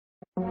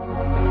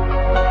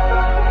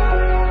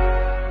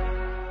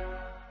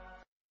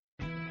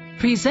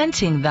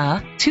Presenting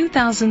the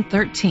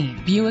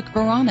 2013 Buick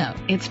Verano.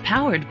 It's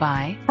powered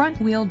by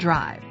front-wheel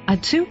drive, a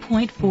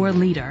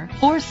 2.4-liter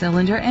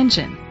four-cylinder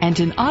engine, and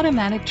an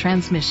automatic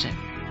transmission.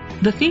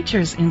 The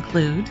features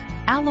include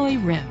alloy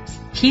rims,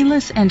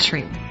 keyless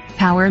entry,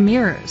 power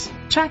mirrors,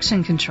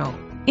 traction control.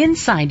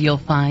 Inside you'll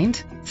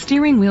find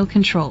steering wheel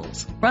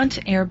controls, front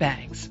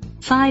airbags,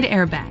 side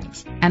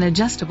airbags, an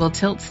adjustable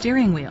tilt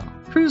steering wheel,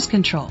 cruise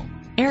control,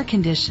 air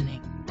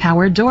conditioning,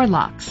 power door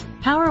locks,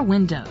 power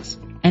windows,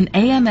 an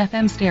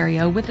AM/FM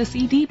stereo with a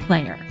CD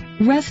player.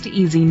 Rest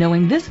easy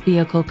knowing this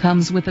vehicle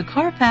comes with a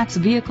Carfax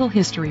Vehicle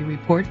History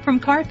Report from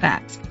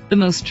Carfax, the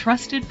most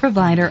trusted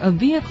provider of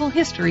vehicle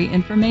history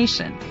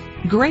information.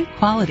 Great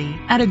quality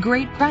at a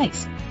great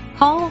price.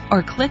 Call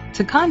or click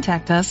to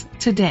contact us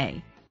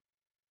today.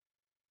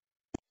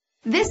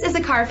 This is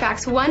a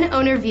Carfax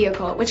one-owner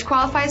vehicle which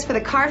qualifies for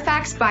the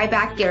Carfax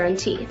buyback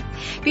guarantee.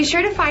 Be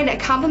sure to find a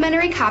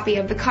complimentary copy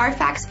of the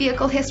Carfax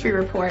Vehicle History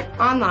Report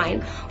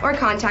online or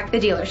contact the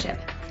dealership.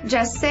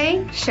 Just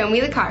say, "Show me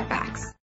the Carfax."